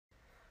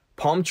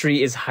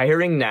Palmtree is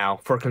hiring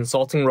now for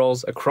consulting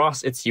roles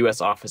across its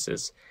U.S.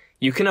 offices.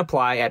 You can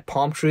apply at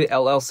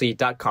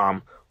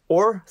palmtreellc.com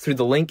or through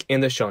the link in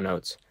the show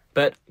notes.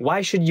 But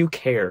why should you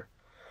care?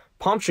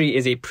 Palmtree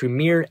is a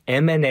premier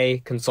M&A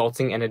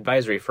consulting and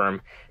advisory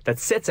firm that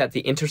sits at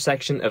the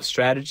intersection of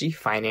strategy,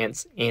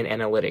 finance, and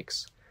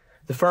analytics.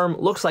 The firm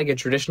looks like a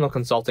traditional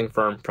consulting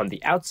firm from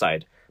the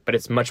outside, but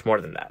it's much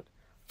more than that,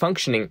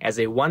 functioning as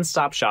a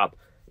one-stop shop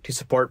to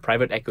support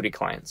private equity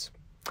clients.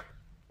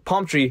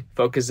 Palmtree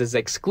focuses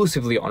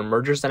exclusively on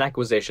mergers and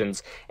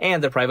acquisitions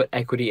and the private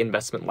equity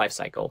investment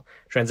lifecycle,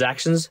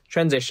 transactions,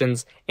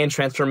 transitions, and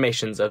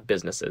transformations of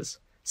businesses.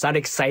 Sound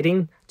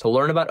exciting? To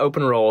learn about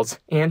open roles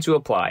and to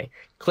apply,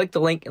 click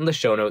the link in the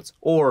show notes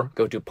or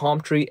go to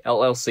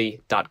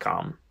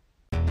palmtreellc.com.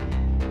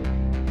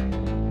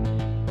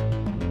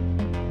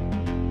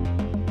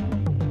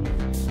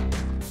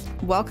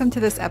 Welcome to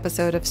this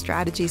episode of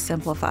Strategy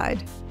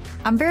Simplified.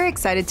 I'm very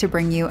excited to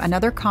bring you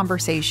another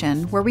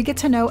conversation where we get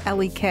to know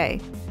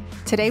L.E.K.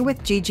 Today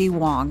with Gigi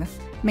Wong,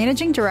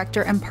 Managing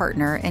Director and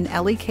Partner in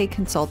L.E.K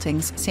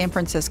Consulting's San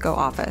Francisco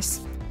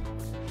office.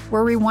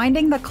 We're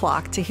rewinding the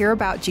clock to hear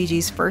about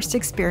Gigi's first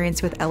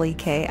experience with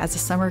L.E.K as a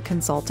summer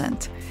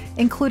consultant,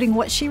 including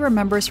what she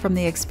remembers from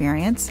the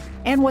experience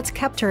and what's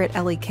kept her at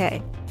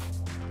L.E.K.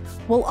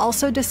 We'll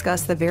also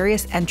discuss the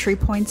various entry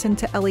points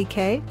into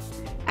L.E.K,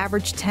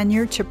 average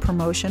tenure to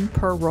promotion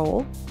per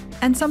role,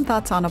 and some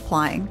thoughts on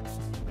applying.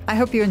 I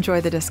hope you enjoy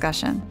the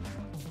discussion.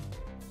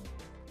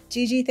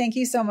 Gigi, thank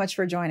you so much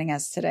for joining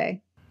us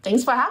today.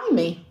 Thanks for having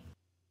me.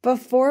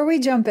 Before we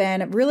jump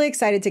in, I'm really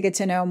excited to get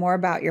to know more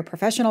about your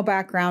professional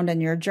background and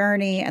your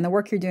journey and the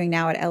work you're doing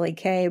now at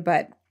L.E.K,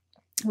 but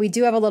we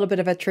do have a little bit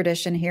of a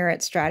tradition here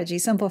at Strategy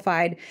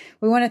Simplified.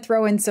 We want to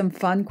throw in some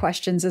fun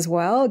questions as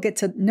well, get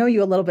to know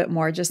you a little bit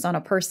more just on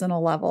a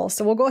personal level.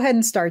 So we'll go ahead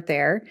and start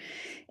there.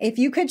 If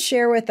you could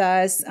share with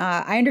us,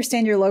 I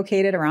understand you're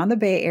located around the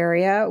Bay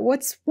Area.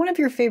 What's one of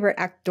your favorite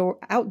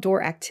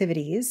outdoor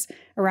activities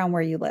around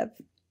where you live?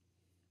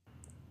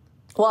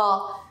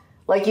 Well,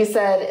 like you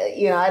said,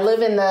 I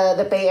live in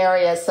the Bay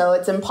Area, so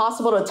it's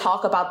impossible to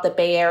talk about the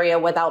Bay Area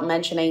without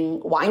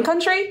mentioning wine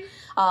country.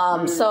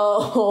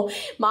 So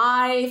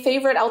my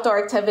favorite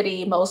outdoor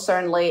activity most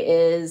certainly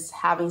is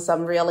having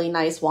some really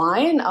nice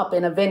wine up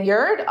in a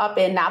vineyard up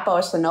in Napa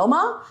or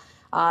Sonoma.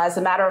 As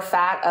a matter of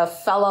fact, a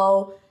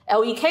fellow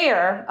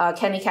L.E.K-er,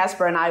 Kenny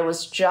Casper, and I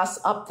was just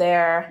up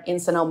there in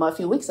Sonoma a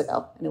few weeks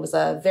ago, and it was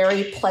a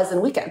very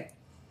pleasant weekend.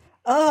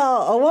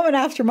 Oh, a woman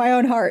after my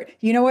own heart.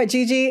 You know what,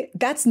 Gigi?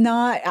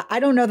 I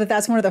don't know that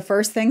that's one of the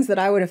first things that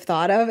I would have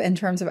thought of in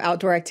terms of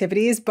outdoor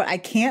activities, but I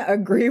can't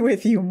agree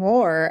with you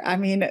more. I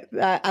mean,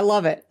 I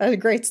love it. That's a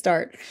great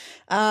start.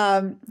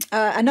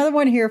 Another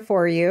one here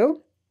for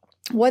you.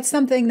 What's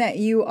something that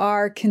you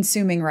are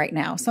consuming right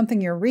now?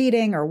 Something you're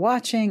reading or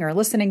watching or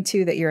listening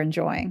to that you're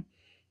enjoying?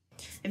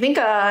 I think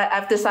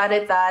I've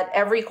decided that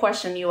every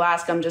question you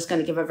ask, I'm just going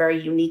to give a very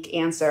unique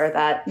answer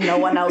that no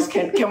one else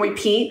can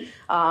repeat.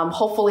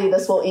 Hopefully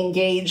this will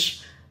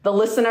engage the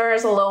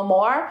listeners a little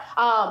more.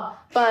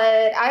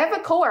 But I have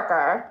a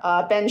coworker,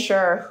 Ben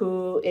Scher,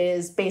 who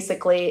is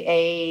basically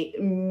a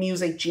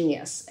music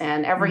genius.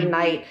 And every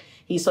night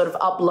he sort of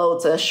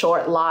uploads a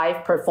short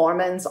live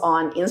performance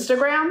on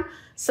Instagram.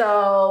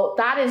 So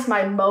that is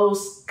my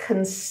most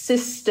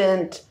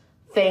consistent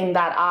thing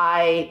that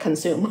I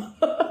consume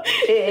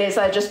is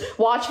I just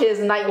watch his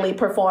nightly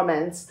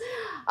performance.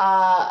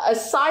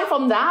 Aside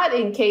from that,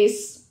 in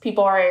case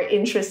people are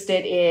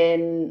interested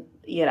in,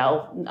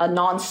 a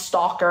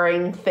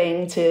non-stalkering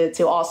thing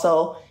to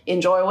also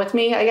enjoy with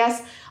me, I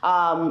guess,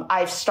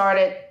 I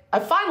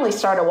finally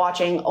started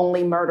watching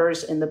Only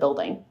Murders in the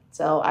Building.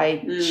 So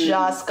I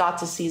just got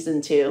to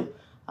season 2.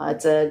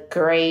 It's a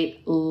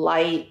great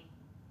light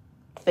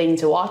thing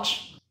to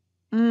watch.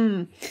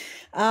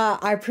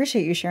 I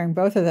appreciate you sharing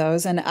both of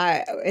those. And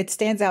it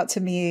stands out to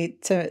me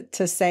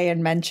to say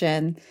and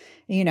mention,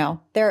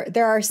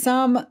 there are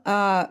some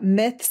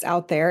myths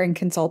out there in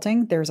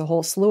consulting. There's a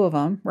whole slew of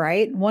them,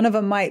 right? One of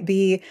them might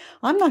be,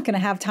 I'm not going to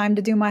have time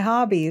to do my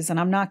hobbies and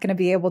I'm not going to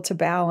be able to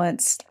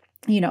balance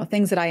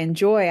things that I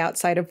enjoy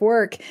outside of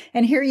work.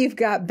 And here you've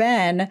got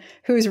Ben,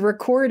 who's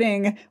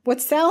recording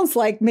what sounds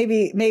like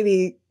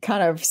maybe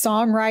kind of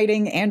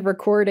songwriting and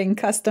recording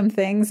custom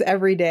things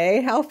every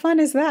day. How fun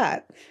is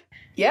that?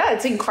 Yeah,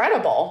 it's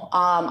incredible.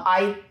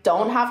 I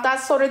don't have that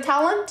sort of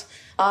talent.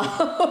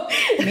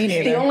 Me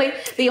neither.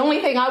 The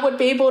only thing I would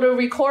be able to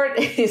record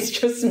is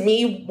just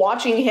me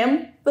watching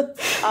him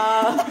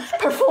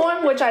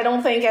perform, which I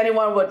don't think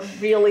anyone would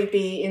really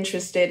be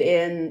interested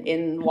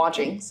in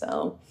watching.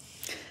 So,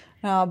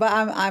 no, but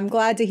I'm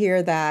glad to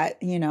hear that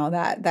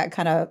that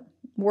kind of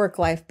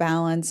work-life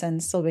balance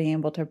and still being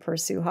able to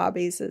pursue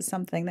hobbies is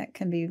something that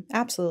can be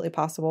absolutely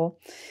possible.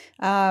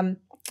 So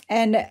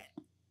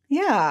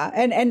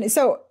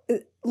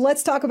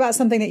let's talk about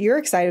something that you're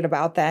excited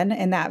about then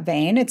in that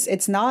vein.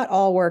 It's not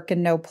all work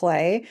and no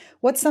play.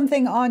 What's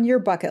something on your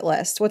bucket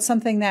list? What's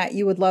something that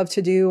you would love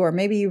to do or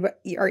maybe you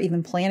are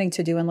even planning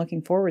to do and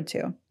looking forward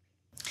to?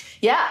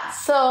 Yeah,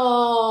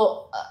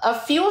 so a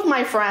few of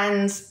my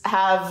friends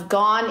have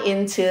gone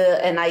into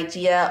an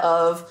idea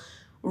of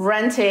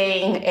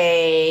renting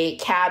a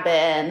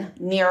cabin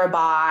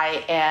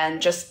nearby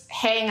and just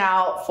hang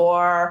out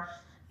for,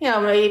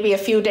 maybe a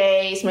few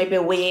days, maybe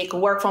a week,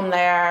 work from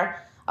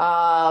there,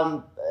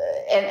 and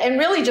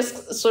really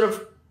just sort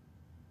of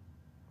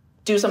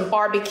do some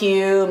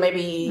barbecue,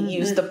 maybe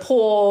use the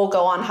pool,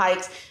 go on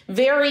hikes,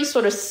 very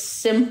sort of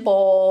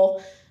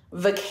simple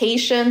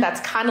vacation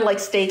that's kind of like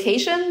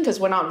staycation because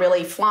we're not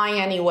really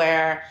flying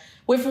anywhere.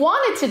 We've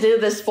wanted to do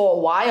this for a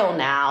while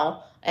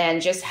now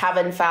and just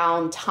haven't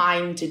found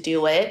time to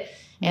do it.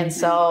 And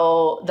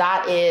so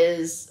that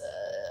is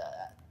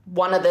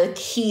one of the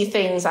key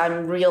things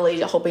I'm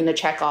really hoping to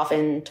check off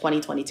in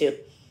 2022.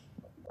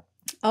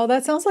 Oh,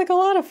 that sounds like a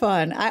lot of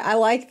fun. I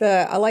like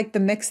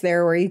the mix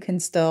there where you can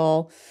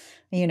still,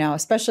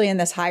 especially in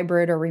this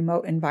hybrid or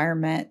remote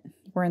environment.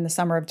 We're in the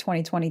summer of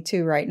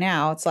 2022 right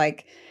now. It's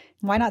like,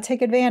 why not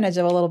take advantage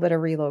of a little bit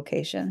of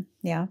relocation?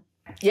 Yeah.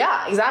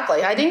 Yeah,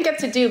 exactly. I didn't get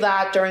to do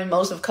that during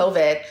most of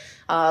COVID.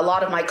 A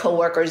lot of my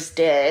coworkers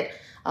did.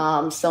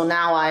 So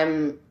now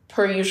I'm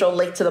per usual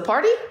late to the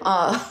party,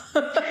 but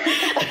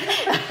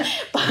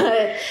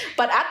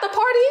at the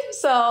party.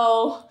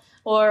 So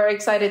we're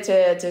excited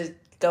to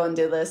go and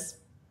do this.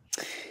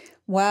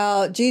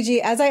 Well,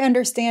 Gigi, as I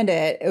understand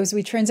it, as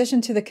we transition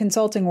to the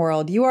consulting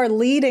world, you are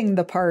leading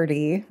the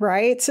party,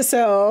 right?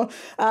 So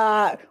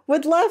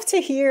would love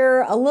to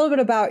hear a little bit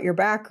about your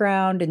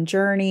background and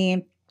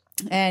journey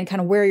and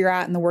kind of where you're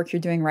at in the work you're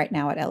doing right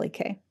now at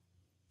L.E.K.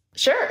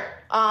 Sure.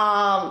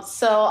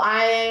 So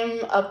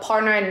I'm a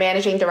partner and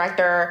managing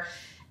director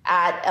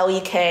at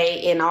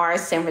L.E.K in our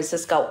San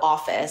Francisco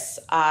office.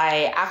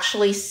 I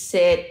actually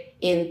sit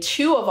in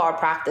two of our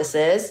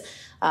practices,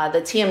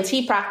 the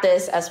TMT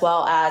practice as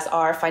well as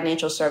our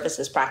financial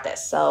services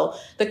practice. So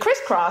the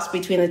crisscross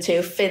between the two,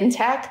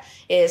 fintech,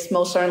 is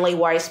most certainly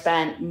where I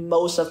spent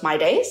most of my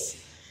days.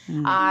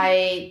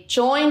 I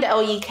joined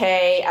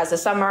L.E.K as a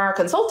summer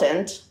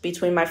consultant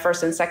between my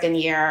first and second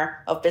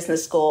year of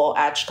business school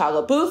at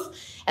Chicago Booth,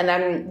 and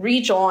then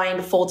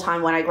rejoined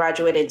full-time when I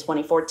graduated in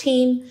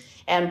 2014.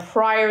 And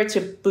prior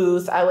to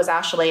Booth, I was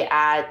actually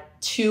at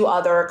two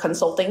other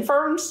consulting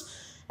firms.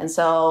 And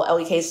so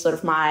L.E.K is sort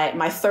of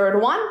my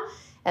third one.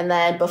 And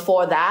then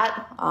before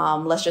that,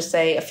 let's just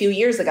say a few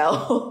years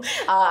ago,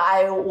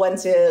 I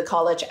went to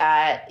college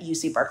at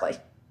UC Berkeley.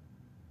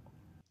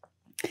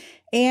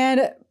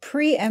 And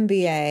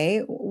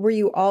pre-MBA, were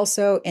you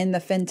also in the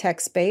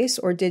fintech space,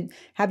 or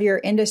have your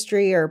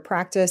industry or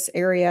practice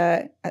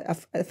area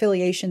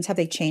affiliations, have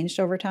they changed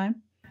over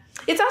time?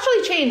 It's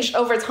actually changed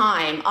over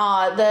time.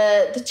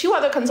 The two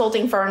other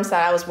consulting firms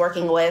that I was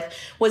working with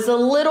was a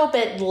little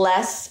bit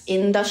less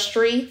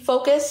industry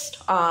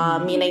focused,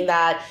 meaning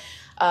that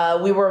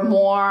we were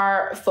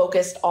more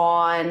focused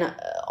on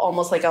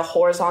almost like a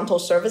horizontal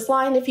service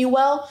line, if you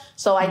will.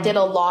 So I did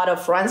a lot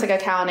of forensic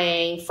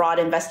accounting, fraud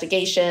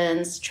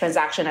investigations,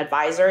 transaction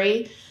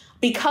advisory.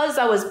 Because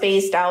I was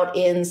based out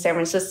in San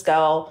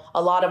Francisco,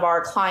 a lot of our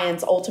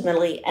clients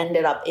ultimately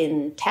ended up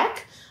in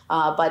tech,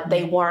 but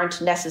they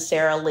weren't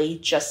necessarily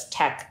just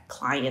tech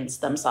clients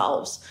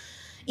themselves.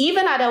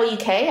 Even at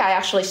L.E.K, I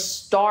actually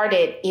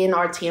started in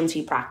our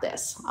TMT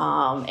practice.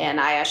 And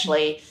I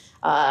actually...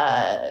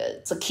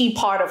 it's a key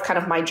part of kind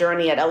of my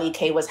journey at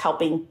L.E.K was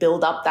helping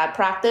build up that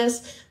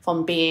practice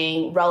from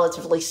being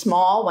relatively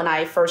small when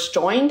I first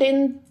joined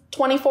in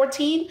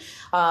 2014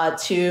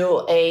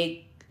 to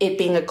it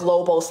being a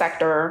global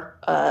sector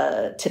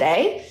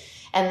today.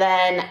 And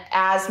then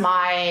as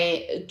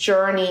my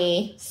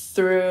journey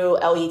through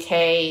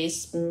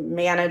L.E.K's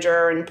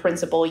manager and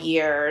principal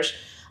years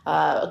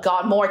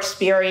got more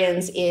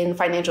experience in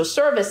financial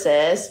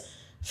services,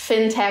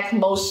 fintech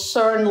most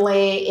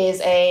certainly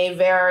is a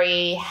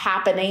very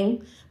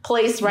happening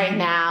place right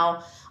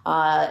now,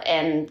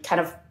 and kind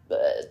of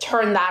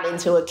turn that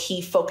into a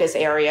key focus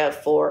area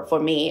for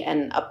me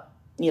and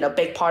a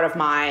big part of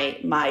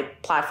my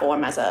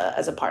platform as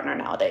a partner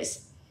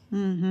nowadays.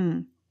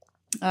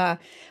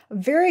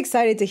 Very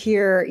excited to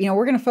hear.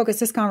 We're going to focus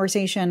this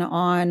conversation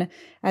on,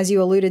 as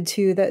you alluded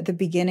to, the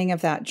beginning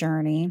of that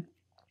journey.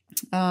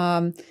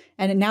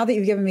 And now that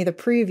you've given me the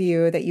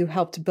preview that you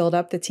helped build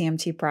up the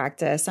TMT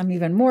practice, I'm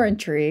even more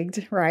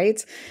intrigued,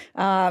 right?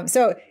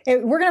 So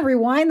we're going to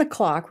rewind the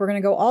clock. We're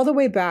going to go all the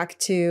way back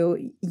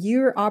to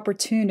your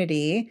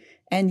opportunity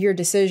and your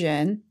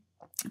decision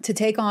to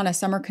take on a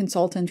summer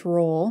consultant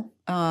role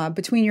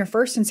between your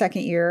first and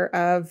second year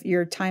of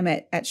your time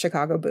at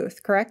Chicago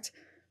Booth, correct?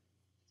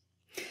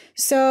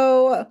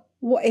 So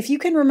if you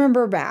can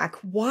remember back,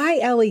 why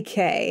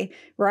L.E.K,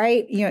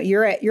 right?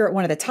 You're at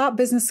one of the top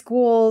business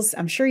schools.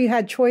 I'm sure you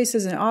had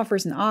choices and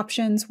offers and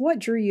options. What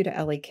drew you to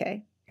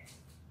L.E.K?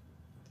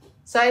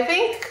 So I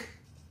think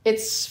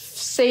it's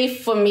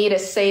safe for me to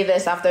say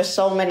this after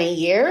so many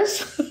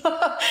years,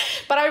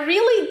 but I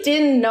really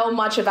didn't know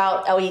much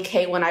about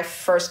L.E.K when I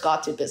first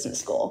got to business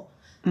school.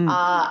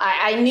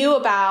 I knew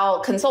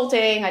about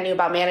consulting. I knew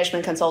about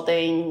management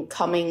consulting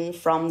coming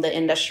from the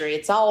industry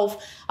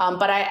itself.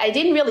 But I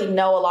didn't really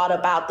know a lot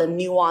about the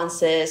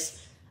nuances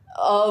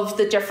of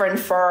the different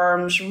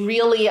firms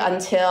really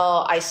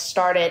until I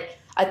started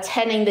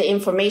attending the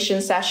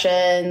information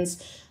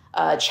sessions,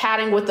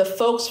 chatting with the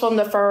folks from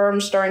the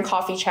firms during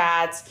coffee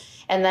chats,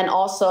 and then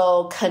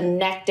also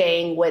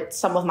connecting with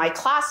some of my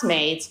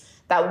classmates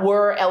that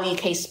were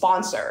L.E.K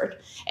sponsored.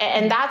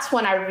 And that's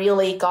when I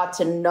really got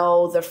to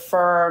know the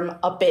firm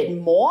a bit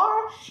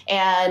more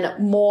and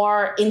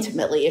more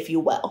intimately, if you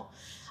will.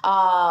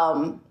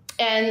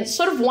 And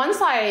sort of once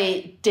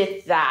I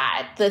did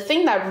that, the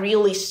thing that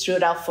really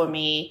stood out for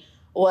me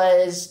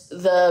was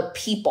the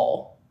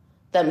people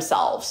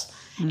themselves.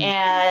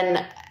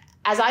 And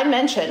as I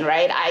mentioned,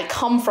 right, I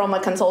come from a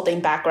consulting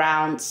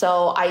background,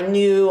 so I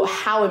knew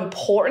how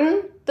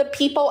important the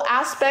people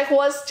aspect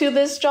was to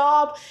this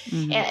job.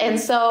 And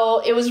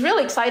so it was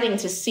really exciting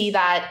to see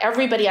that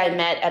everybody I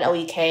met at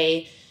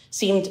L.E.K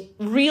seemed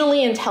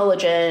really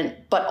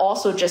intelligent, but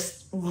also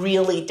just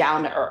really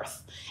down to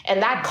earth.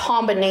 And that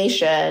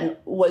combination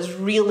was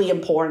really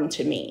important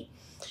to me.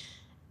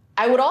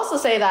 I would also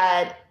say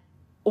that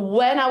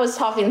when I was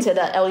talking to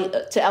the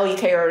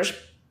L.E.Kers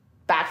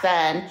back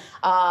then,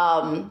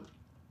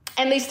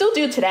 and they still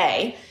do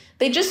today,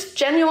 they just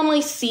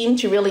genuinely seem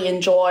to really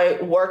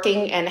enjoy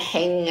working and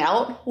hanging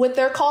out with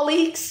their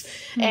colleagues.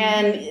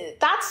 And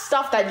that's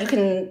stuff that you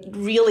can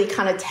really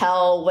kind of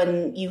tell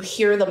when you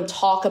hear them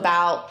talk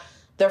about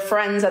their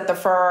friends at the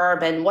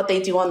firm and what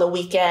they do on the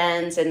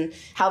weekends and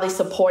how they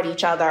support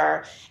each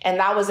other. And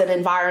that was an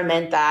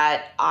environment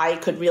that I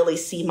could really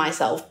see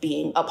myself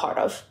being a part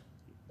of.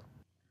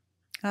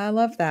 I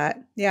love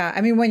that. Yeah.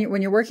 I mean,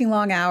 when you're working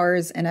long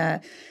hours in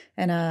a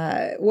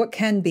what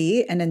can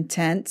be an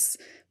intense,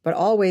 but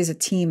always a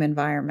team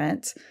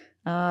environment,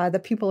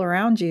 the people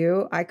around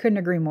you, I couldn't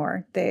agree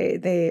more.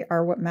 They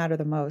are what matter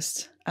the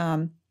most.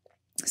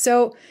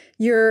 So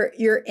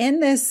you're in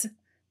this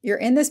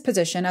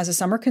position as a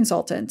summer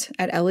consultant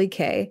at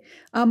L.E.K.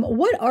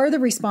 What are the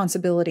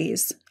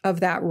responsibilities of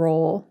that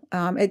role?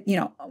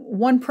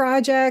 One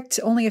project,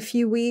 only a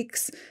few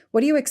weeks.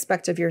 What do you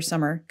expect of your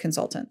summer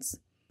consultants?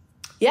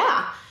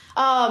 Yeah.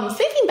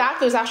 Thinking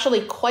back, it was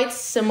actually quite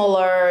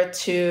similar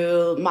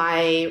to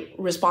my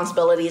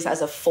responsibilities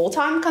as a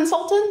full-time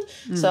consultant.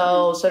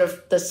 So sort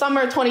of the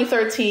summer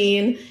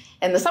 2013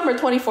 and the summer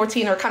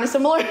 2014 are kind of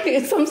similar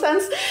in some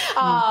sense.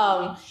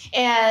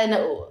 And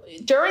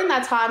during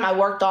that time, I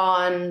worked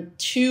on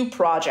 2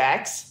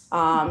 projects.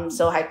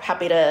 So I'm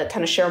happy to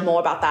kind of share more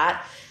about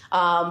that.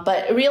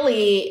 But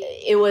really,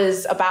 it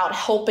was about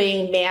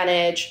helping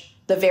manage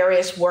the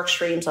various work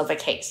streams of a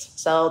case.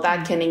 So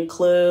that can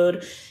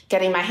include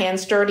getting my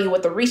hands dirty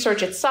with the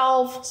research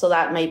itself. So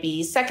that might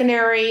be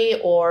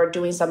secondary or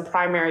doing some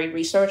primary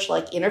research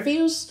like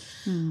interviews,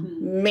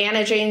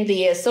 managing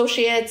the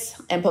associates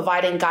and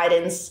providing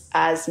guidance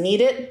as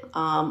needed.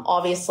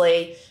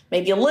 Obviously,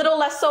 maybe a little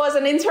less so as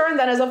an intern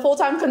than as a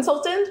full-time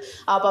consultant,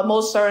 but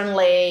most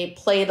certainly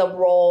play the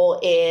role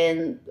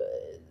in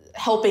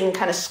helping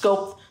kind of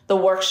scope the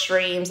work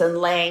streams and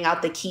laying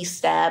out the key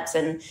steps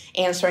and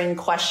answering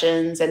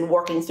questions and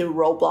working through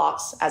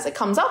roadblocks as it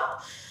comes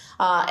up.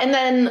 And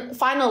then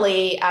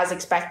finally, as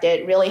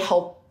expected, really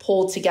help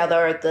pull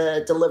together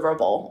the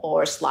deliverable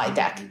or slide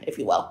deck, if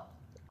you will.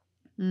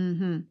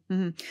 You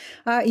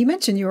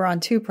mentioned you were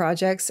on 2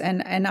 projects,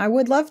 and I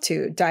would love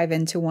to dive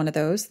into one of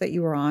those that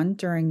you were on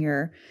during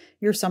your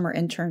summer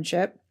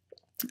internship.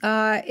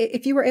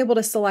 If you were able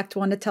to select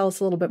one to tell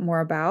us a little bit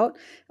more about,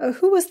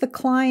 who was the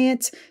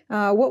client?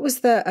 What was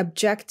the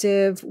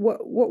objective?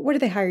 What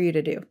did they hire you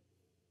to do?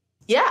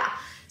 Yeah.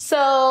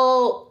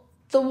 So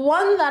the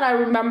one that I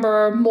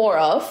remember more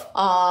of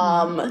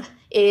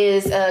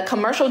is a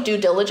commercial due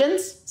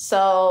diligence.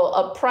 So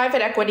a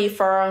private equity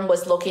firm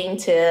was looking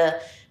to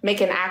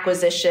make an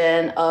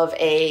acquisition of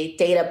a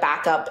data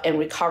backup and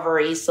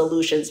recovery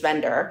solutions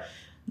vendor,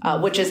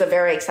 which is a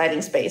very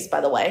exciting space,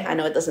 by the way. I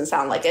know it doesn't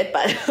sound like it,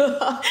 but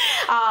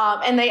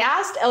and they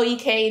asked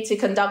L.E.K to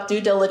conduct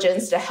due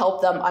diligence to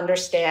help them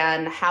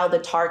understand how the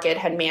target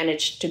had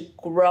managed to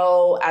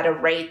grow at a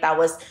rate that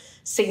was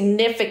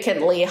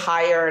significantly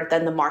higher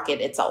than the market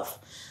itself.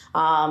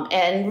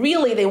 And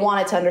really, they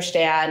wanted to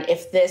understand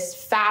if this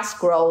fast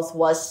growth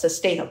was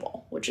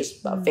sustainable, which is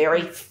a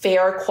very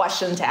fair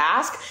question to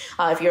ask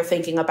if you're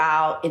thinking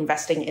about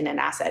investing in an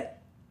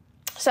asset.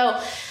 So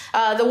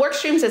the work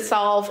streams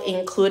itself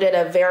included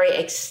a very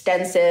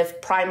extensive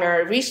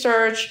primary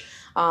research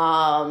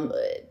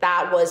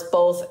that was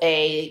both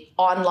a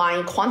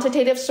online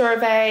quantitative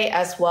survey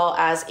as well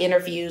as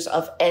interviews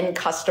of end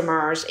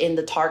customers in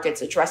the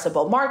target's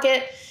addressable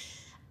market,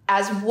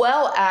 as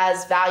well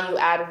as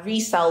value-add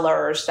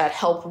resellers that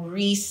help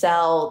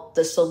resell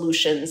the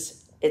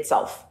solutions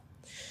itself.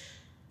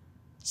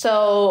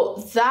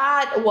 So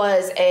that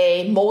was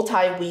a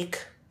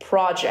multi-week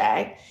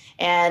project.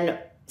 And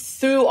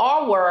through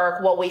our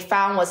work, what we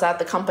found was that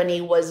the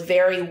company was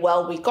very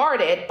well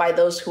regarded by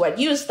those who had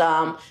used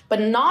them, but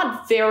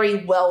not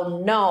very well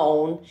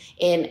known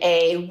in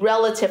a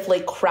relatively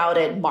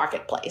crowded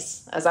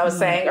marketplace. As I was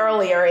saying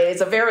earlier,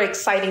 it's a very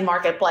exciting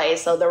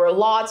marketplace, so there were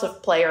lots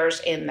of players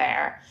in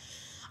there.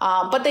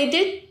 But they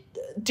did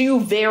do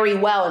very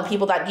well, and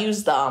people that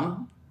use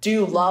them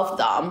do love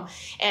them.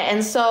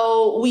 And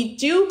so we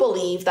did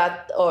believe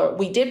that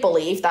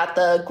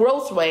the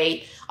growth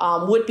rate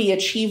would be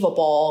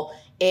achievable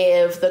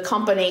if the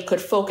company could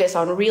focus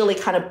on really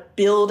kind of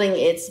building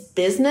its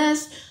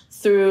business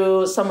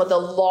through some of the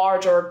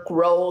larger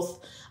growth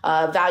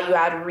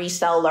value-add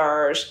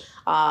resellers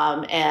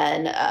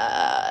and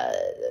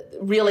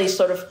really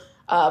sort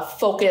of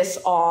focus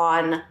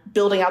on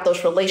building out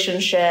those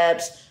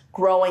relationships,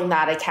 growing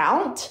that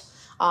account.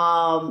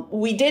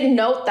 We did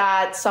note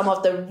that some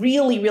of the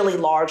really, really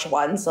large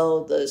ones,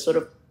 so the sort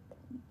of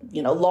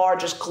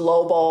largest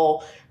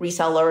global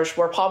resellers,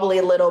 were probably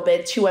a little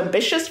bit too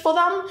ambitious for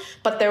them,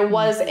 but there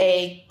was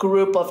a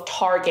group of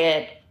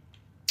target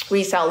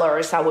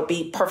resellers that would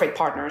be perfect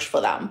partners for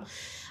them.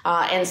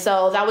 And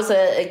so that was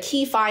a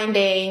key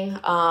finding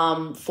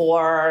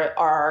for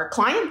our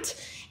client.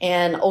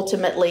 And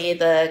ultimately,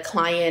 the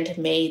client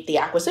made the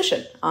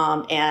acquisition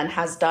and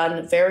has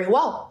done very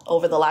well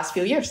over the last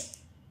few years.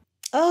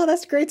 Oh,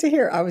 that's great to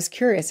hear. I was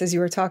curious as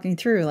you were talking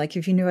through, like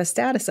if you knew a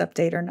status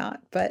update or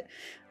not. But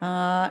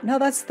no,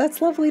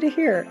 that's lovely to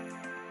hear.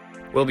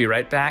 We'll be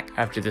right back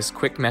after this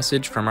quick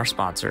message from our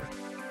sponsor.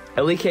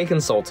 L.E.K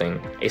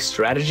Consulting, a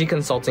strategy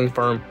consulting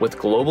firm with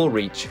global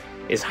reach,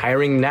 is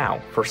hiring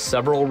now for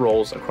several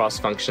roles across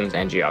functions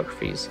and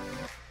geographies.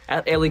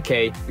 At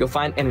L.E.K, you'll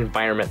find an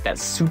environment that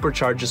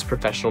supercharges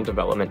professional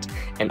development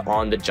and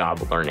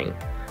on-the-job learning.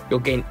 You'll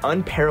gain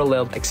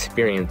unparalleled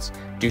experience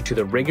due to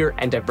the rigor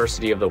and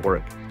diversity of the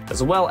work,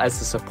 as well as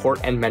the support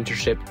and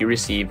mentorship you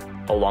receive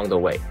along the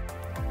way.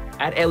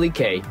 At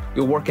L.E.K,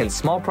 you'll work in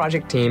small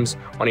project teams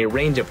on a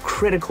range of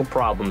critical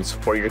problems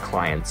for your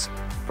clients,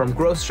 from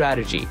growth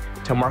strategy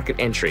to market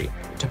entry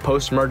to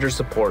post-merger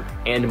support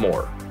and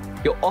more.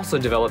 You'll also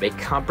develop a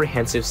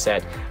comprehensive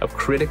set of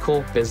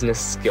critical business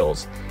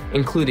skills,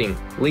 including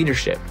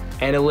leadership,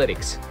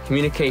 analytics,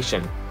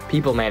 communication,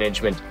 people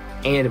management,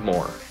 and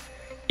more.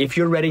 If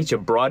you're ready to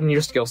broaden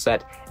your skill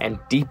set and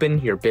deepen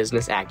your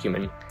business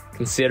acumen,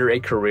 consider a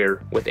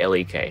career with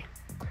L.E.K.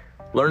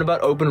 Learn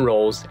about open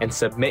roles and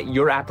submit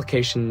your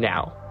application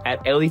now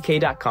at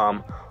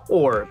lek.com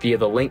or via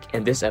the link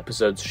in this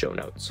episode's show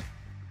notes.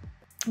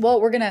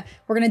 Well, we're gonna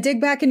dig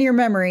back into your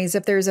memories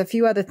if there's a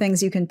few other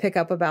things you can pick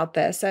up about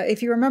this.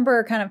 If you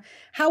remember, kind of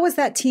how was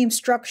that team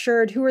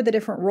structured? Who are the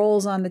different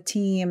roles on the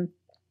team?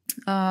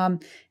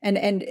 And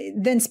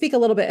then speak a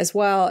little bit as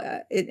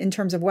well in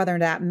terms of whether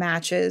that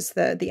matches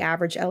the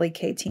average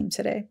L.E.K team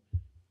today.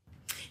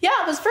 Yeah,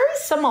 it was very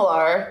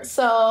similar.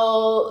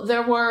 So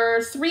there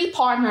were 3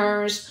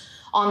 partners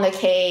on the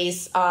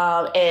case,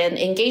 an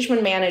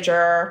engagement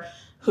manager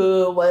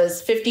who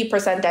was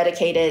 50%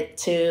 dedicated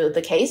to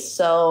the case.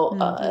 So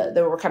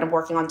they were kind of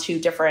working on 2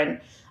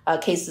 different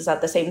cases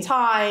at the same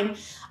time.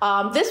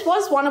 This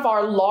was one of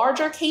our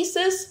larger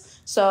cases.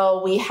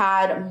 So we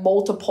had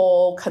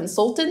multiple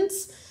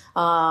consultants.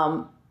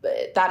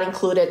 That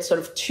included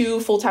sort of 2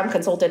 full-time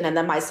consultants and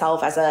then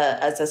myself as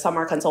a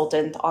summer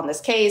consultant on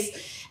this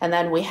case. And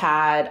then we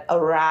had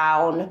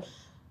around,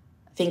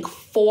 I think,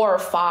 4 or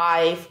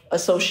 5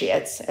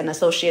 associates. And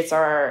associates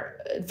are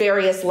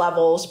various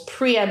levels,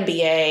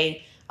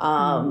 pre-MBA.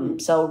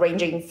 So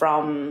ranging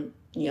from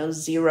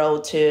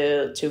 0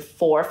 to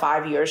 4 or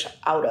 5 years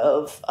out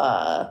of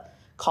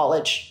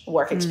college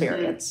work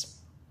experience.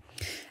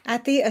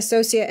 At the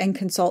associate and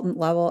consultant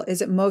level,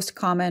 is it most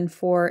common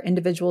for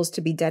individuals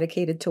to be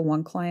dedicated to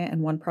one client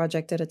and one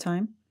project at a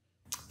time?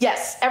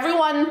 Yes,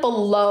 everyone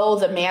below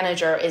the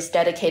manager is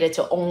dedicated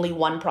to only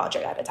one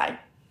project at a time.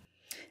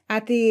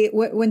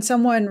 When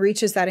someone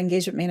reaches that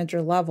engagement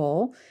manager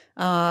level,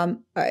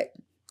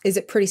 is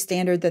it pretty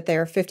standard that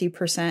they're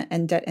 50%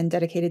 and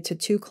dedicated to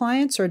 2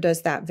 clients, or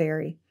does that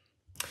vary?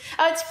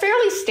 It's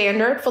fairly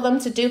standard for them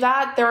to do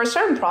that. There are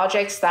certain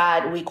projects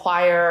that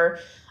require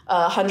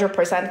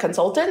 100%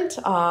 consultant.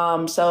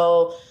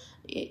 So,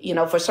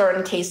 for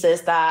certain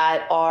cases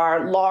that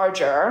are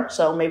larger,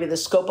 so maybe the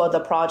scope of the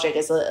project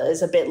is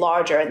a bit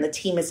larger and the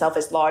team itself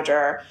is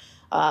larger,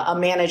 a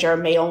manager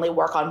may only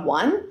work on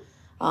one.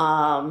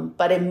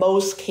 But in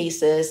most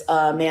cases,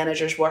 a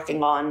manager's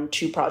working on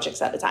 2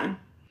 projects at a time.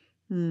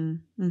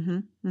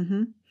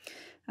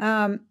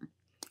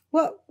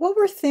 What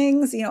were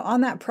things,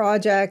 on that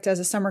project as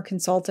a summer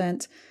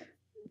consultant?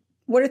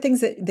 What are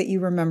things that you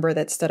remember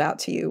that stood out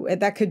to you?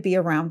 That could be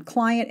around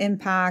client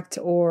impact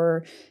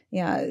or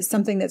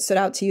something that stood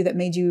out to you that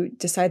made you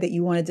decide that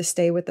you wanted to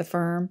stay with the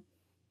firm.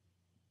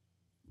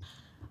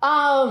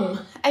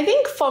 I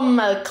think from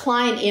a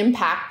client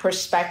impact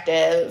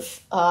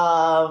perspective,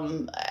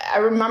 I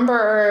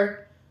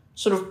remember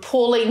sort of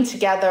pulling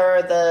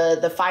together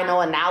the final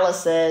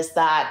analysis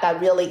that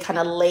really kind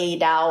of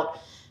laid out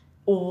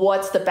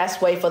what's the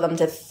best way for them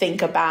to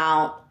think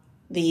about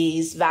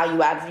these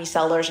value add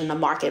resellers in the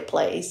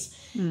marketplace.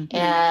 Mm-hmm.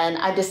 And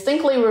I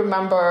distinctly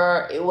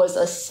remember it was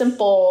a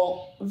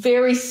simple,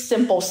 very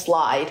simple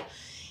slide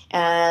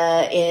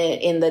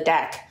in the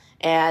deck.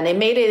 And it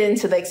made it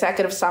into the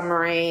executive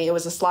summary. It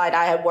was a slide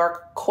I had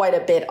worked quite a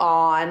bit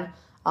on.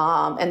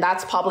 And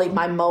that's probably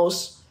my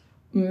most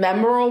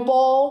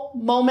memorable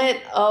moment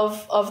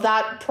of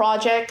that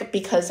project,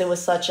 because it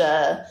was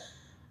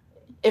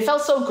it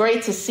felt so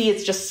great to see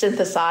it's just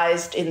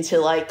synthesized into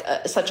like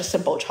such a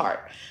simple chart,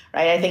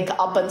 right? I think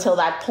up until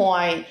that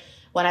point,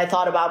 when I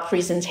thought about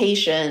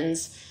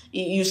presentations,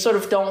 you sort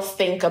of don't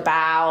think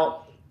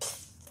about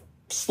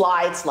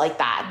slides like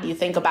that. You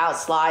think about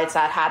slides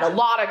that had a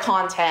lot of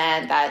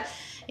content that,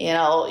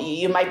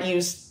 you might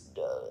use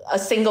a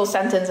single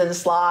sentence in a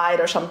slide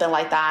or something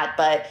like that.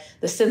 But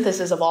the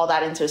synthesis of all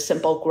that into a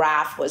simple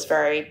graph was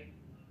very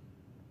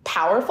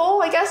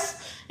powerful, I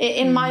guess,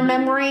 in my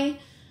memory.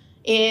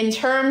 In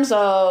terms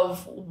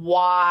of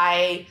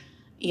why,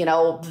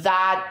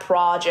 that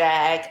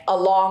project,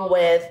 along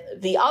with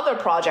the other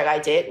project I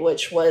did,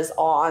 which was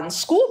on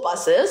school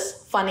buses,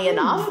 funny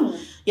enough.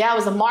 Yeah, it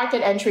was a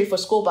market entry for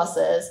school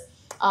buses.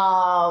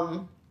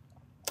 And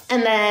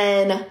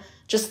then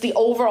just the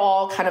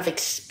overall kind of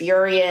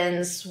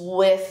experience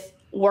with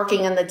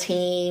working in the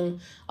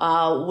team,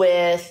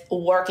 with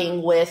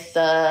working with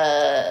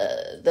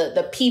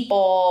the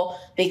people,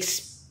 the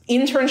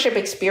internship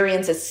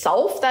experience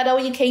itself that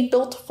L.E.K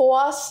built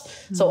for us.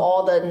 Mm-hmm. So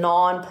all the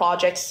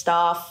non-project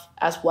stuff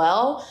as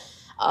well.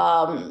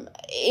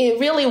 It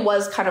really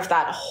was kind of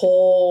that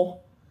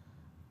whole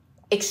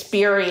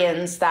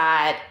experience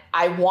that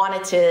I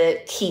wanted to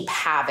keep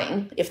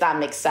having, if that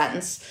makes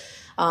sense.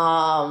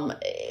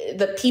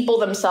 The people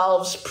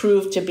themselves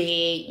proved to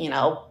be,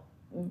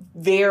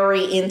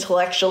 very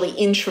intellectually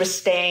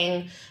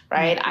interesting,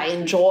 right? Mm-hmm. I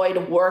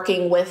enjoyed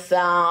working with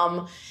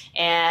them,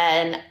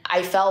 and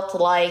I felt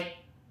like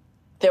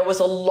there was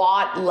a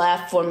lot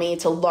left for me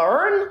to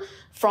learn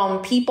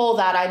from people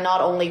that I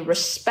not only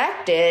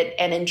respected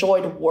and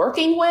enjoyed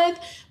working with,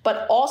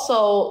 but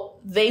also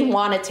they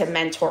wanted to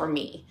mentor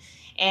me.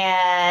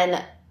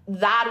 And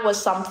that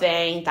was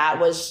something that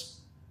was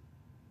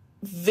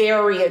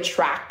very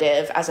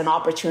attractive as an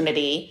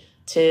opportunity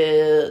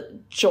to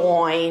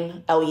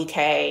join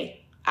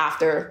L.E.K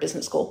after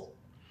business school.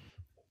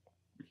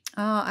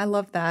 I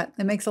love that.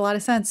 It makes a lot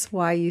of sense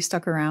why you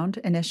stuck around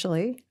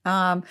initially.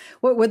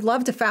 Would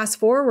love to fast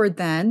forward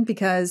then,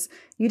 because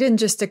you didn't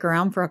just stick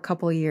around for a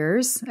couple of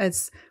years.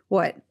 It's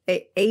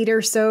 8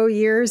 or so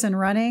years and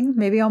running,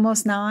 maybe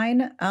almost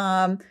 9.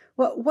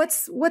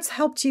 What's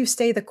helped you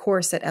stay the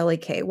course at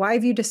L.E.K? Why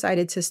have you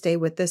decided to stay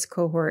with this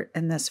cohort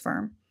and this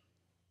firm?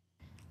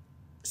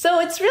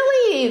 So it's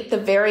really the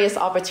various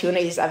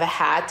opportunities I've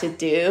had to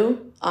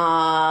do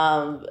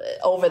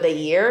over the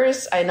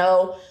years. I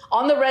know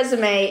on the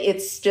resume,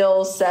 it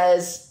still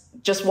says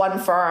just one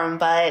firm,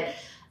 but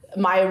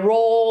my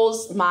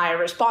roles, my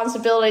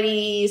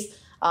responsibilities,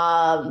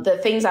 the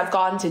things I've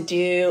gotten to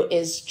do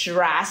is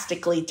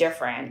drastically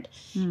different.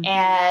 Mm-hmm.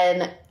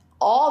 And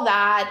all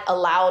that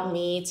allowed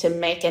me to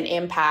make an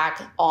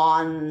impact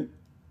on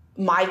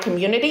my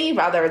community,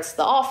 whether it's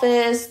the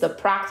office, the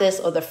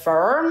practice, or the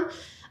firm.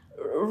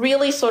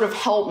 Really sort of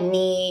helped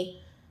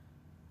me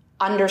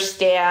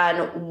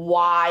understand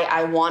why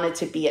I wanted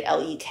to be at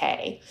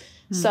L.E.K.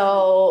 Mm-hmm.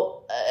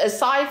 So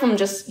aside from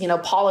just,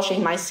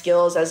 polishing my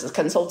skills as a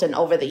consultant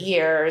over the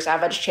years, I've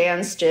had a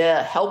chance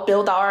to help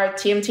build our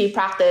TMT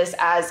practice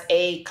as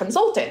a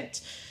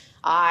consultant.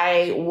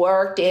 I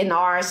worked in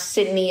our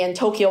Sydney and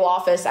Tokyo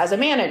office as a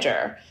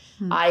manager.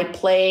 Mm-hmm. I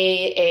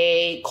play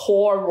a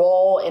core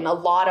role in a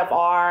lot of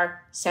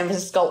our San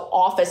Francisco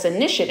office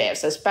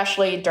initiatives,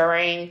 especially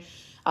during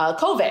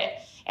COVID.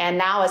 And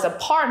now as a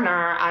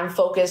partner, I'm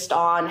focused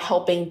on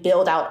helping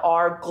build out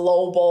our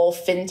global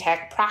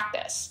fintech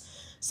practice.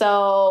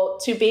 So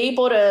to be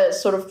able to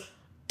sort of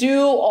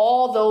do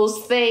all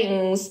those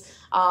things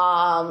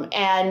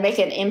and make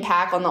an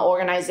impact on the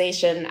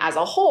organization as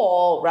a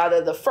whole,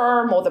 rather the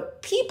firm or the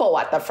people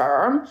at the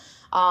firm,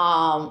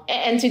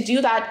 and to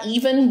do that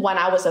even when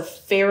I was a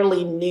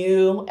fairly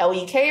new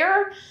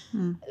L.E.K-er,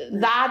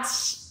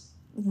 that's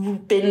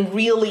been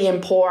really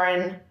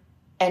important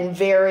and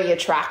very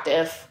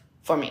attractive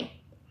for me.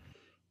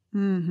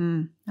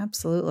 Mm-hmm.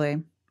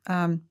 Absolutely.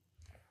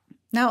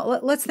 Now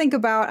let's think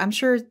about, I'm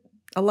sure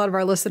a lot of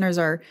our listeners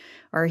are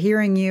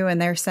hearing you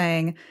and they're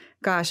saying,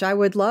 gosh, I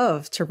would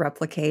love to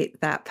replicate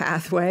that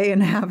pathway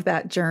and have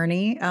that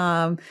journey.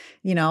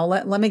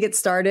 Let me get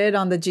started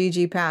on the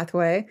Gigi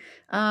pathway.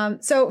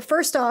 So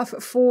first off,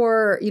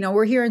 we're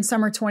here in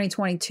summer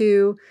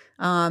 2022.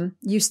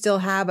 You still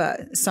have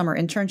a summer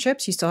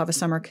internships. You still have a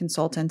summer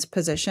consultant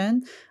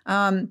position.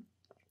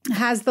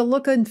 Has the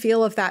look and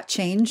feel of that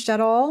changed at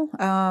all?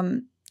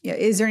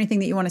 Is there anything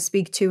that you want to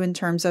speak to in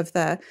terms of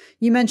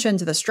you mentioned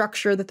the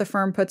structure that the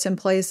firm puts in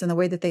place and the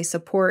way that they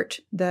support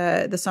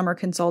the summer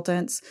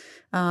consultants.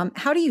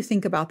 How do you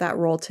think about that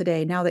role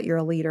today now that you're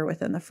a leader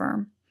within the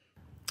firm?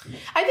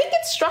 I think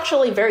it's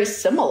structurally very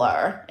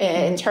similar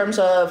in terms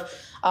of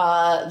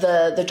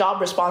the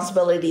job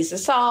responsibilities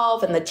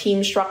itself and the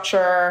team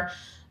structure,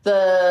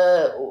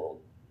 the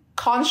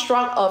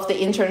construct of the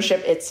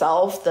internship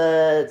itself,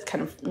 the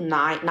kind of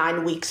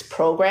nine weeks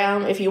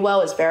program, if you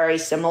will, is very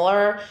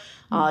similar.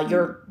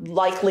 You're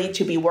likely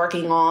to be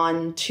working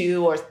on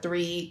 2 or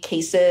 3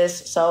 cases.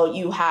 So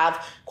you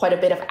have quite a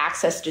bit of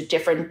access to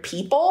different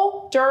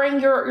people during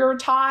your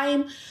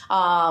time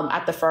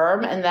at the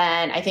firm. And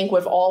then I think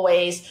we've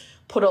always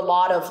put a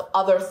lot of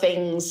other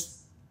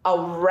things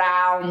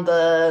around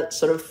the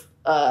sort of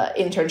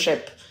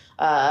internship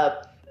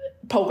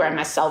program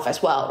itself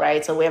as well,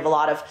 right? So we have a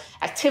lot of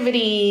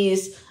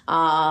activities,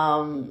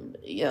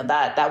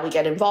 that we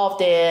get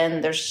involved in.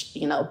 There's,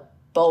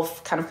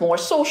 both kind of more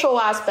social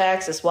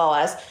aspects as well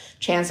as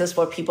chances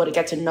for people to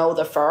get to know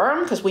the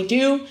firm, because we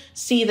do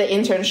see the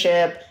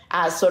internship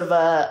as sort of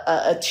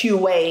a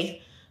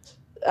two-way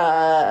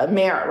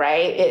mirror,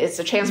 right? It's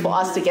a chance for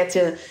us to get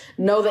to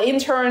know the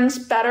interns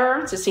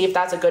better to see if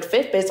that's a good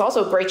fit, but it's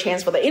also a great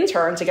chance for the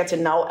intern to get to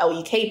know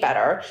L.E.K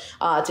better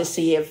to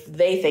see if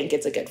they think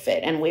it's a good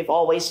fit. And we've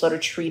always sort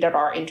of treated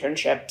our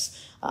internships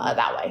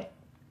that way.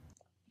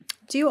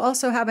 Do you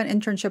also have an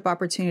internship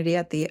opportunity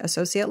at the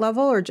associate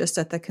level or just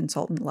at the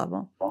consultant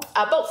level?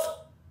 Both.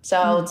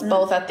 So it's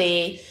both at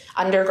the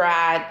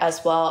undergrad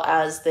as well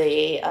as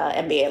the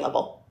MBA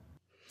level.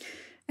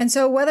 And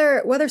so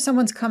whether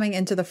someone's coming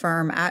into the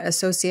firm at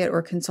associate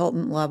or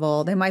consultant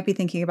level, they might be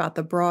thinking about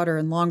the broader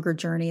and longer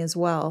journey as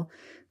well.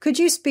 Could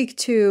you speak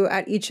to,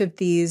 at each of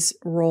these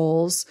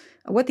roles,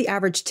 what the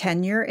average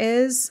tenure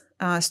is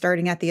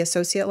starting at the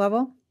associate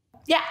level?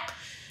 Yeah.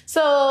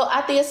 So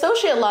at the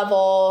associate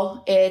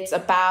level, it's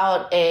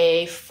about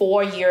a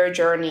 4-year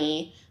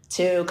journey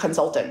to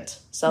consultant.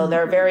 So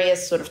there are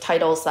various sort of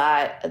titles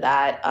that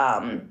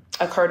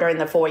occur during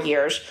the 4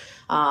 years,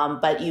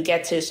 but you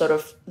get to sort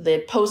of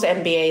the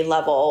post-MBA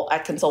level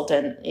at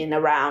consultant in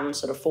around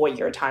sort of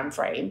 4-year time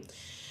frame.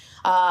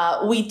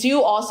 We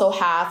do also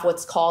have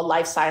what's called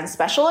life science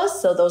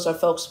specialists. So those are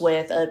folks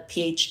with a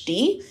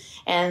PhD.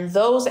 And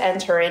those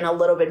enter in a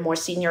little bit more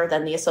senior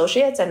than the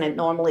associates, and it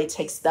normally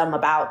takes them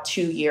about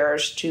 2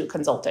 years to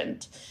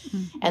consultant.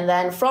 And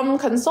then from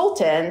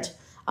consultant,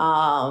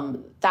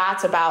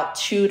 that's about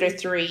 2 to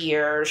 3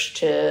 years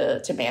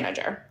to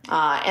manager.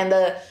 And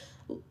the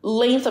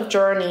length of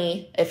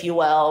journey, if you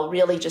will,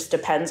 really just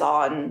depends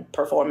on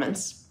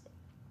performance.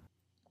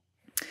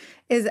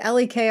 Is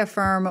L.E.K a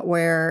firm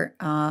where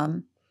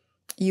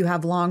you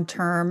have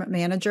long-term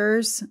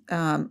managers,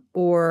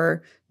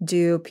 or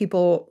do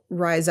people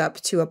rise up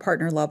to a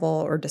partner level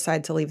or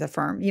decide to leave the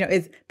firm?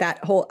 Is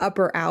that whole up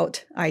or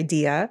out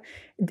idea,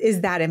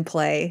 is that in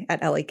play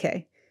at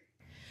L.E.K?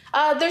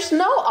 There's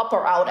no up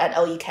or out at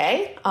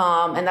L.E.K.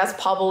 And that's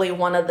probably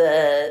one of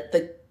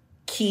the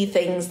key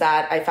things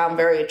that I found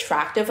very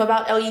attractive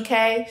about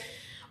L.E.K.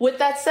 With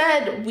that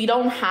said, we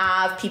don't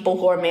have people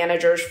who are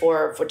managers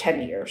for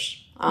 10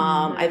 years.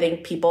 I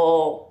think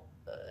people,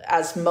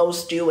 as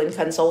most do in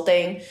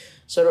consulting,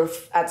 sort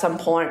of at some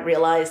point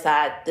realize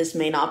that this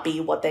may not be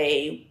what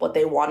they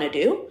want to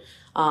do.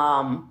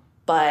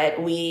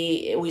 But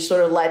we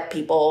sort of let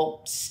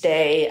people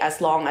stay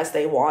as long as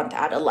they want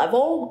at a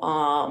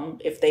level,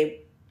 if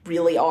they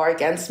really are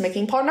against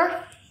making partner,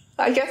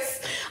 I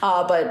guess.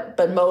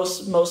 But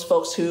most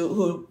folks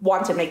who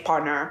want to make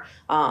partner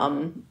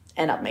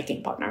end up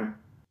making partner.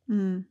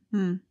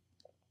 Mm-hmm.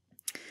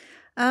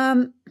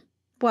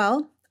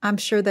 Well, I'm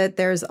sure that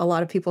there's a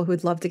lot of people who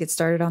would love to get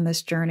started on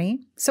this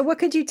journey. So what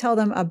could you tell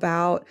them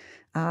about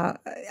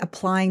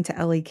applying to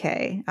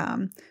L.E.K?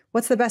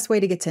 What's the best way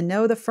to get to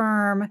know the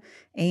firm?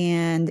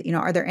 And,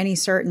 are there any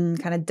certain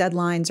kind of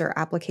deadlines or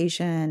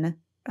application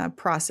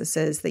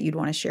processes that you'd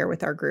want to share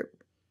with our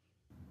group?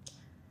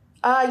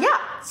 Yeah.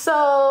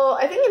 So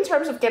I think in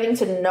terms of getting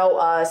to know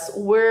us,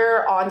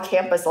 we're on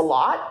campus a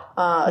lot,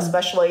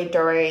 especially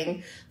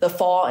during the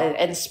fall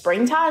and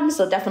springtime.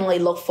 So definitely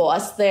look for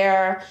us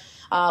there.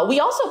 We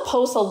also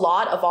post a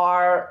lot of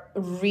our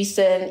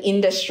recent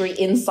industry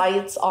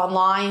insights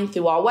online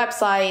through our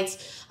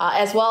websites,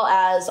 as well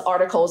as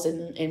articles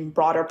in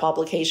broader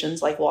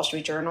publications like Wall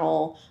Street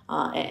Journal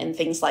and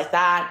things like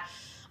that.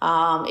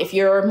 If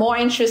you're more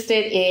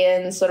interested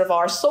in sort of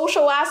our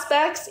social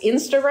aspects,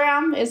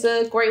 Instagram is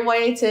a great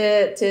way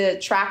to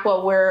track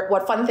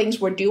what fun things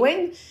we're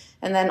doing.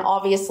 And then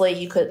obviously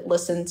you could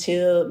listen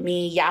to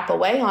me yap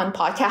away on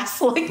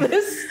podcasts like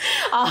this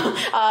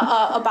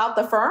about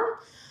the firm.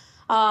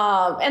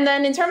 And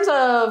then in terms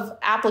of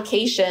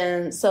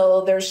application,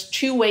 so there's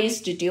 2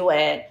 ways to do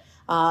it.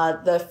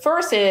 The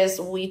first is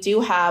we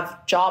do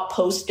have job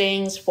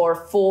postings for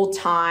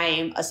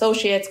full-time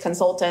associates,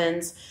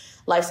 consultants,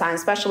 life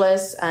science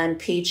specialists, and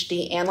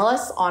PhD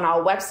analysts on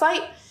our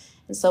website.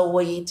 And so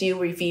we do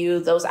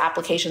review those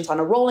applications on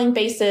a rolling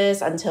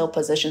basis until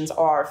positions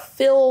are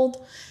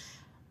filled.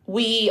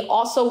 We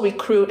also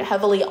recruit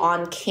heavily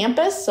on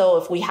campus. So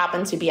if we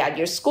happen to be at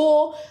your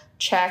school,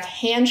 check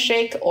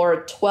Handshake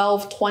or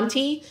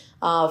 1220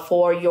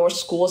 for your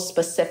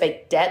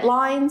school-specific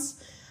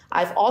deadlines.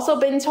 I've also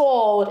been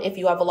told if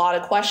you have a lot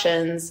of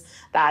questions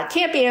that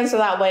can't be answered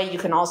that way, you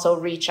can also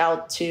reach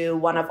out to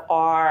one of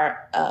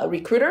our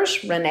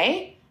recruiters,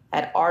 Renee,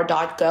 at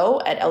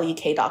r.go@lek.com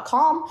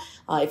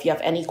if you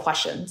have any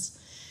questions.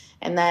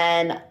 And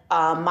then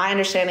my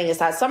understanding is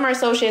that summer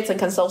associates and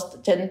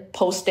consultant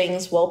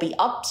postings will be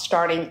up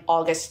starting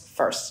August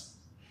 1st.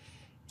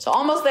 So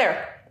almost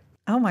there.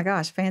 Oh my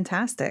gosh,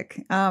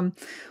 fantastic.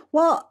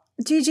 Well,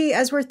 Gigi,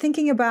 as we're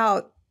thinking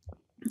about,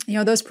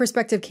 those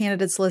prospective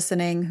candidates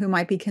listening who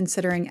might be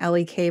considering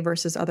L.E.K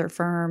versus other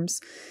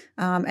firms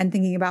and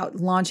thinking about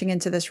launching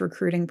into this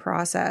recruiting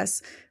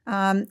process,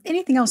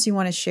 anything else you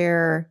want to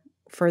share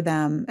for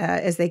them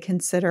as they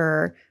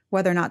consider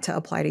whether or not to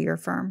apply to your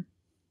firm?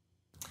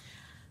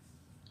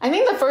 I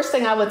think the first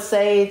thing I would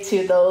say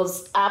to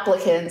those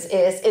applicants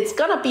is it's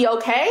going to be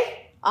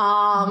okay.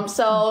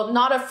 So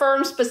not a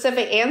firm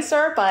specific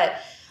answer, but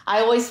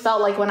I always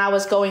felt like when I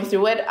was going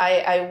through it,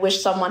 I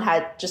wish someone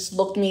had just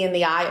looked me in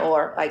the eye,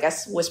 or I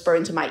guess whisper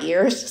into my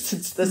ears,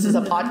 since this is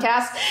a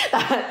podcast,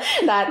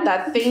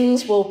 that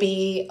things will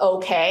be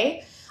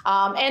okay.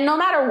 And no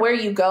matter where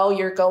you go,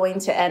 you're going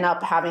to end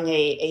up having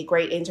a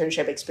great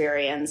internship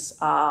experience.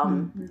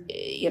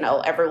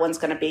 Everyone's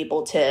going to be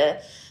able to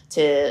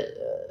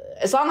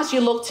as long as you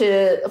look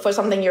for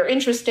something you're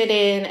interested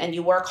in and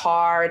you work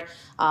hard,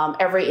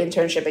 every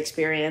internship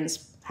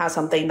experience has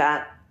something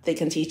that they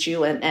can teach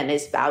you and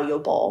is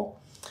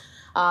valuable.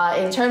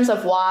 In terms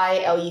of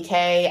why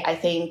L.E.K, I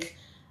think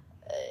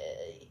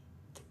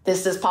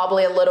this is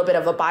probably a little bit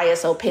of a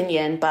biased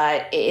opinion,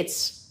 but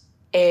it's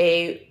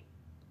a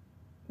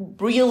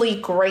really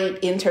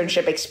great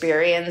internship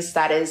experience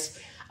that is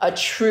a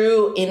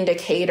true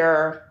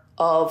indicator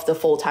of the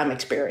full-time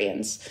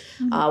experience.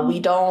 We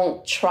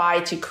don't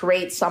try to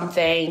create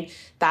something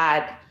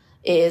that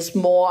is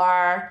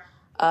more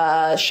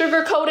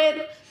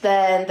sugar-coated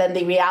than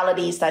the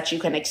realities that you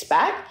can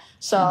expect.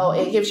 So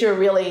it gives you a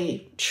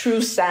really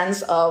true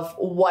sense of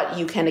what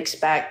you can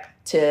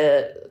expect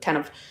to kind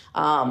of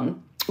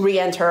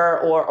re-enter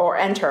or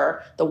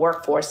enter the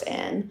workforce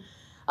in.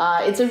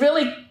 It's a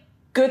really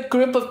good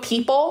group of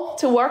people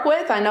to work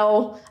with. I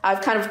know I've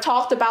kind of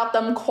talked about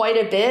them quite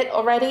a bit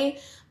already,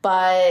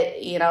 but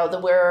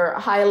we're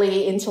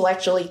highly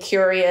intellectually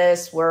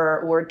curious.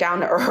 We're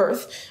down to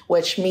earth,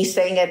 which me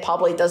saying it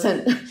probably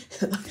doesn't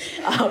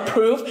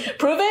prove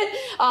it.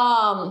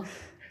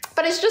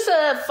 But it's just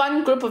a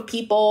fun group of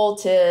people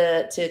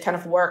to kind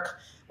of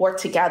work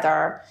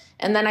together.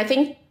 And then I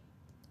think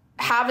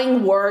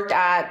having worked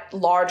at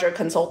larger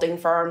consulting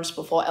firms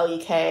before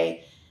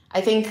L.E.K,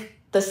 I think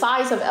the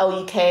size of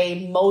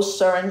L.E.K most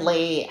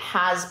certainly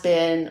has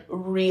been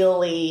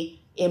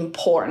really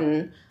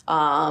important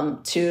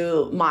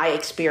to my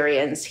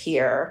experience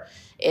here.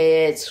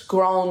 It's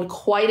grown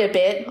quite a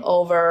bit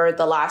over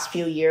the last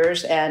few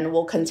years and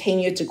will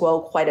continue to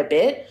grow quite a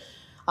bit.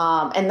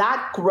 And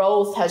that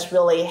growth has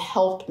really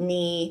helped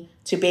me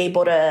to be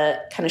able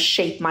to kind of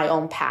shape my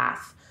own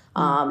path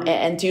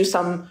and do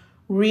some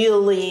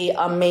really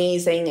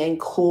amazing and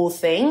cool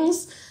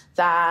things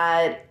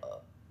that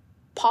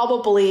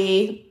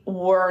probably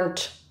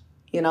weren't,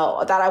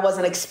 that I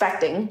wasn't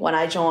expecting when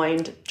I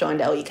joined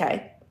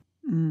L.E.K.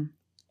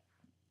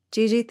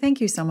 Gigi, thank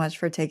you so much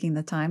for taking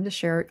the time to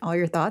share all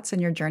your thoughts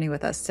and your journey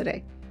with us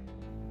today.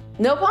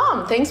 No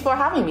problem. Thanks for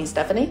having me,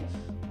 Stephanie.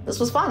 This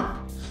was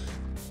fun.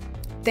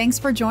 Thanks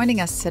for joining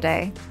us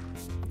today.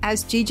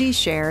 As Gigi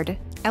shared,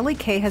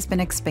 L.E.K has been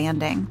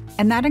expanding,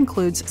 and that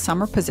includes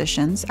summer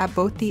positions at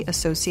both the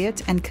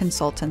associate and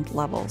consultant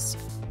levels.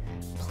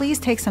 Please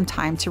take some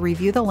time to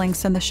review the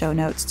links in the show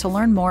notes to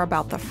learn more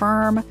about the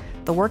firm,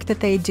 the work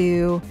that they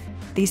do,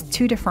 these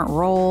two different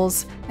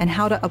roles, and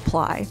how to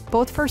apply,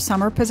 both for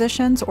summer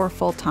positions or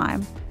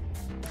full-time,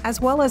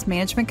 as well as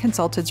Management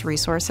Consultants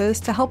resources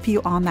to help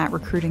you on that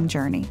recruiting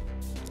journey.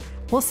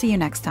 We'll see you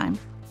next time.